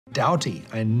Doughty.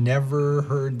 I never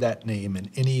heard that name in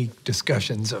any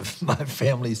discussions of my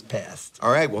family's past.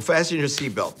 All right, well, fasten your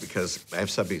seatbelt because I have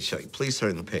something to show you. Please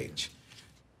turn the page.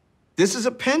 This is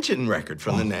a pension record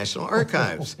from the National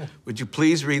Archives. Would you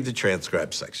please read the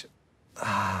transcribed section?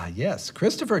 Yes.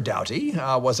 Christopher Doughty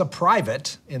was a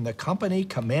private in the company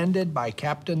commanded by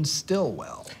Captain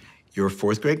Stillwell. Your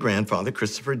fourth great grandfather,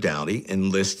 Christopher Doughty,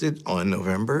 enlisted on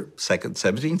November 2nd,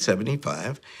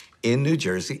 1775 in New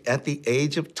Jersey at the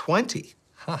age of 20.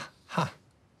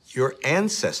 Your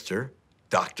ancestor,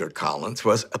 Dr. Collins,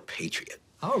 was a patriot.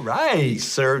 All right. He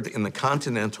served in the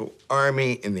Continental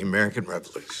Army in the American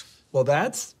Revolution. Well,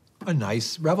 that's a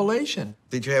nice revelation.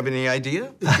 Did you have any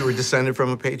idea that you were descended from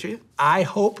a patriot? I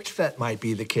hoped that might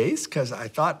be the case, because I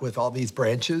thought with all these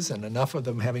branches and enough of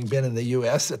them having been in the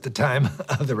U.S. at the time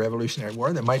of the Revolutionary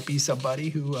War, there might be somebody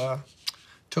who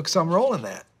took some role in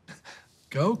that.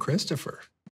 Go, Christopher.